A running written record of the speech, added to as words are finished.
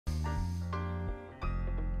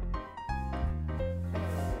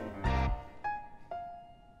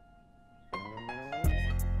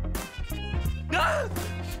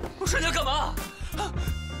我说你要干嘛？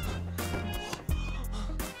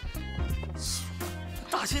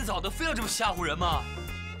大清早的，非要这么吓唬人吗？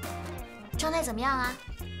状态怎么样啊？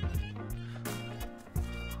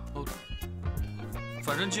哦，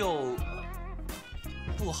反正就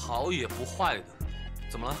不好也不坏的。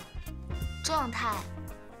怎么了？状态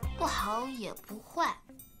不好也不坏，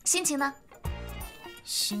心情呢？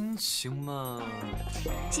心情嘛，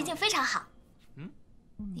心情非常好。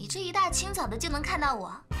你这一大清早的就能看到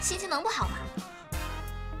我，心情能不好吗？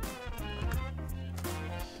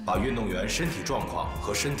把运动员身体状况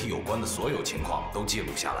和身体有关的所有情况都记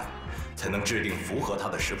录下来，才能制定符合他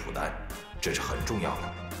的食谱单，这是很重要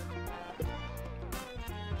的。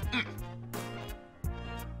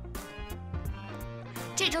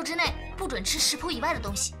这周之内不准吃食谱以外的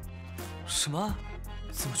东西。什么？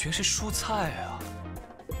怎么全是蔬菜啊？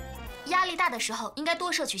压力大的时候应该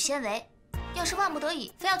多摄取纤维。要是万不得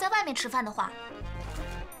已非要在外面吃饭的话，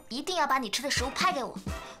一定要把你吃的食物拍给我，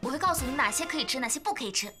我会告诉你哪些可以吃，哪些不可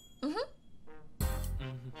以吃。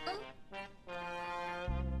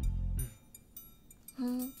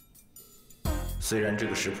虽然这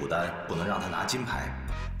个食谱单不能让他拿金牌，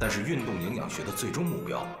但是运动营养学的最终目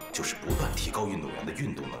标就是不断提高运动员的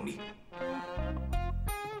运动能力。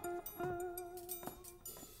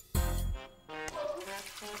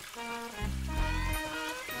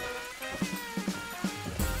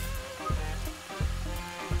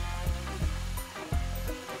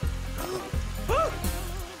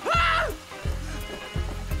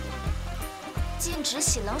禁止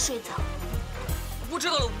洗冷水澡。我知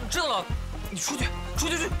道了，我知道了。你出去，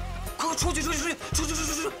快出去！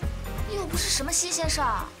又不是什么新鲜事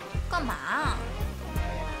儿，干嘛啊？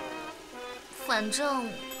反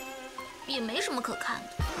正也没什么可看的。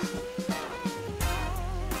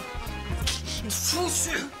你出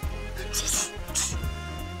去！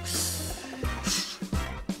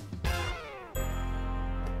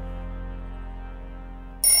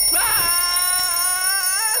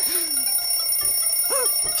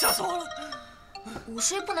吓死我了！午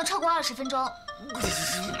睡不能超过20分钟。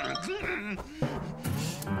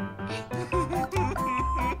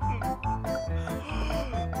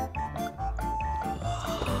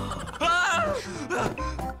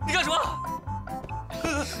你干什么？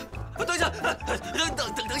等一下，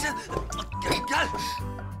等一下！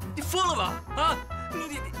你疯了吧？啊！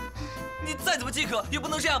你再怎么饥渴也不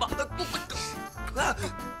能这样吧？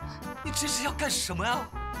你这是要干什么呀？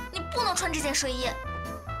你不能穿这件睡衣。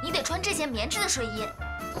你得穿这件棉质的睡衣。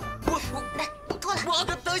来，脱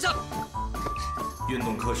了。等一下。运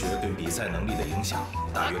动科学对比赛能力的影响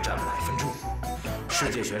大约占5%，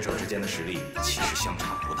世界选手之间的实力其实相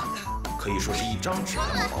差不大，可以说是一张纸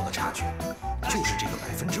那么薄的差距，就是这个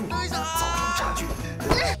5%造成差距。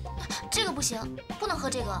这个不行，不能喝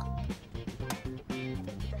这个。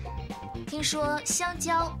听说香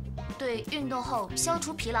蕉对运动后消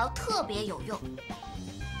除疲劳特别有用。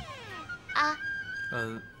啊？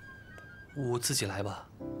我自己来吧。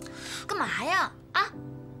干嘛呀？啊？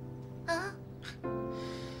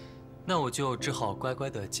那我就只好乖乖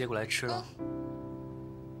的接过来吃了。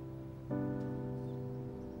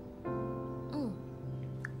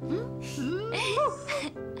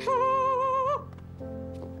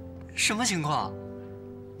什么情况？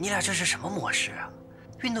你俩这是什么模式啊？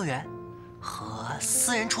运动员和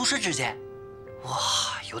私人厨师之间？哇，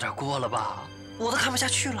有点过了吧？我都看不下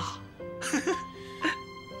去了。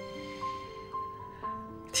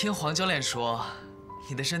听黄教练说，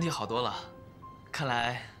你的身体好多了，看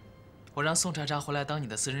来我让宋茶茶回来当你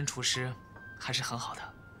的私人厨师，还是很好的，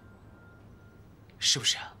是不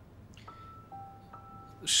是啊？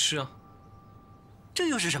是啊。这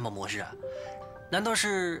又是什么模式啊？难道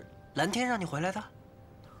是蓝天让你回来的？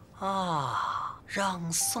啊，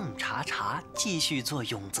让宋茶茶继续做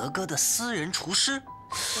永泽哥的私人厨师？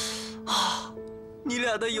啊，你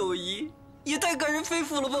俩的友谊也太感人肺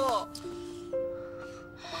腑了吧！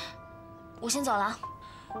我先走了。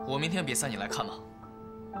我明天比赛你来看吗？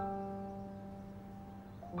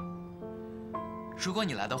如果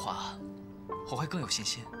你来的话，我会更有信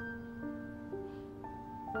心。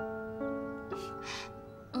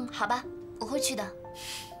好吧，我会去的。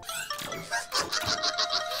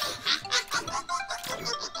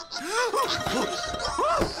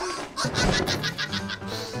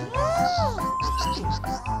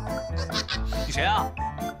你谁啊？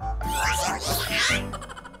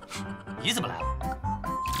你怎么来了？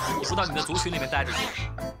我不到你的族群里面待着去。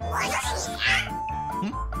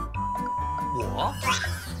我？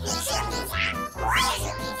你是永定侠，我也是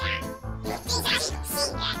永定侠。永定侠是勇气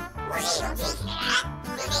一点，我是勇气一点。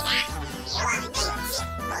永定侠，别忘了你的勇气，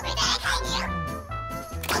我会带来开明。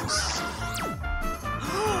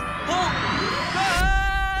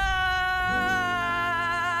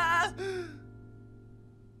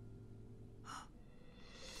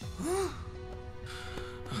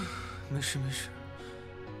没事没事。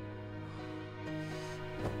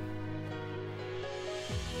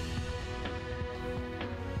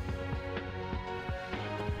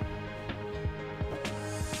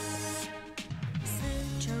四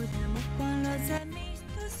周的目光落在迷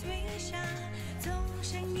途 swing 上，纵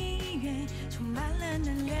身一跃，充满了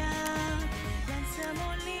能量，蓝色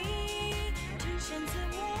魔力只剩自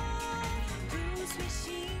我，如随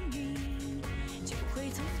幸运就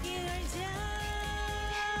会从天而降。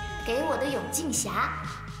给我的永镜侠，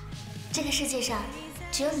这个世界上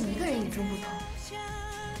只有你一个人与众不同。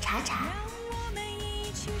查查，我们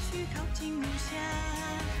一起去靠近梦想，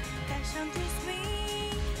带上 to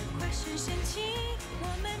swing， 快是神奇，我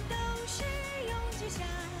们都是勇气侠，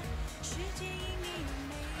世界因你而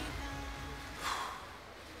美好。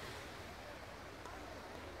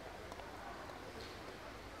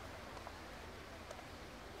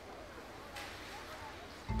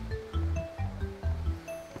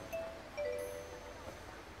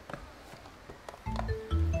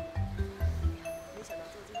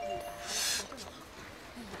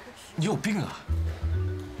你有病啊！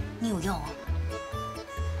你有用，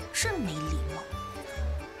真没礼貌。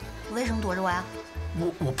你为什么躲着我呀？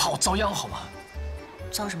我怕我遭殃，好吗？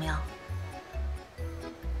遭什么殃？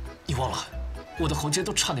你忘了，我的喉结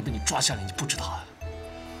都差点被你抓下来，你不知道啊？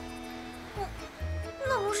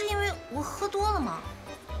那不是因为我喝多了吗？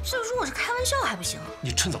所以说我是开玩笑还不行？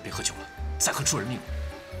你趁早别喝酒了，再喝出人命。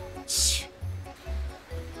切，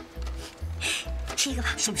吃一个吧。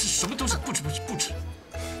什么东西？不吃。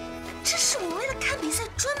这是我为了看比赛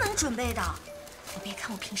专门准备的。我别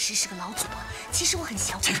看我平时是个老左，其实我很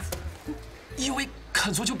小。这个，你以为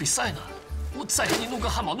看足球比赛呢？我再给你弄个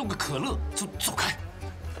汉堡，弄个可乐，走开。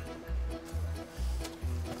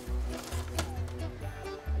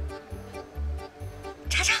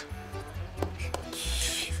查查，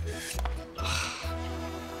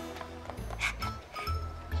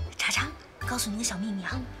查查，告诉你个小秘密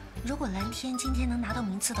啊，如果蓝天今天能拿到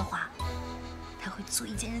名次的话，他会做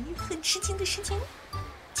一件让你很吃惊的事情，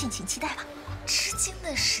敬请期待吧。吃惊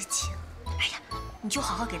的事情？哎呀，你就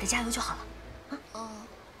好好给他加油就好了。啊，哦，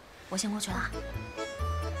我先过去了啊。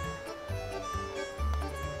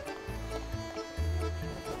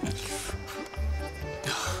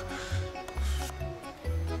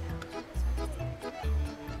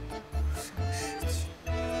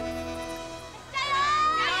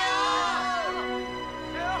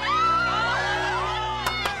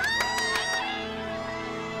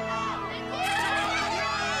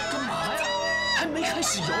开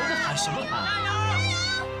始游呢，喊什么喊？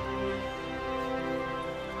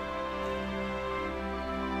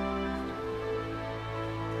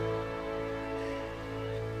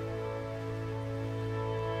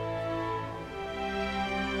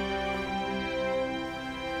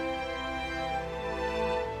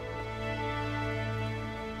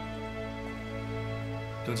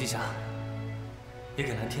永吉侠，也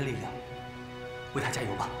给蓝天力量，为他加油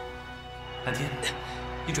吧。蓝天，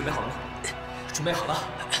你准备好了吗？准备好了。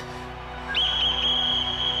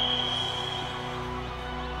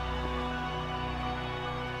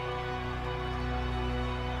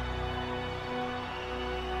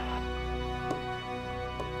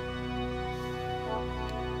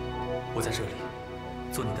我在这里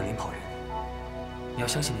做你的领跑人，你要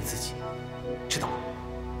相信你自己，知道吗？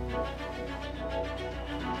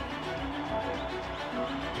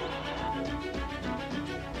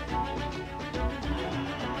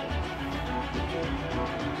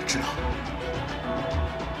知道。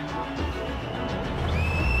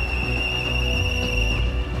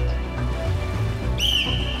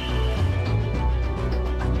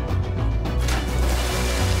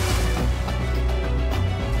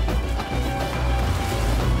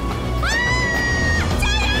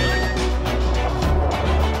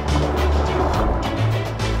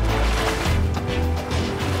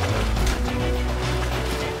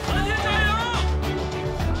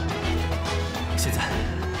现在，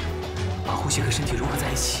把呼吸和身体融合在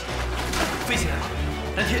一起，飞起来吧，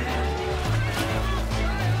蓝天！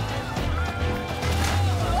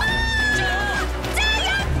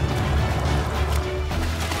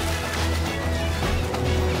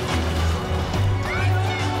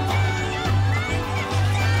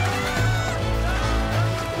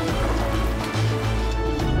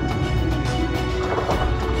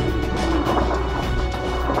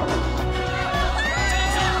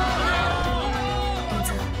影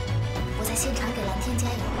子，我在现场给蓝天加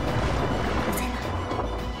油，你在哪？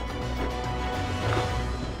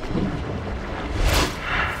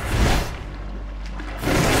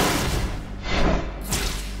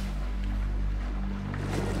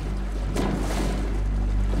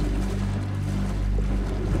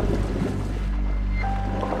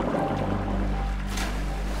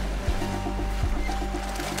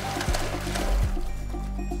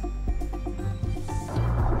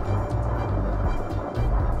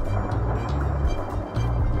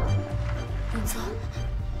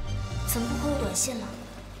信了？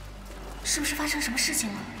是不是发生什么事情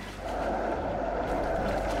了？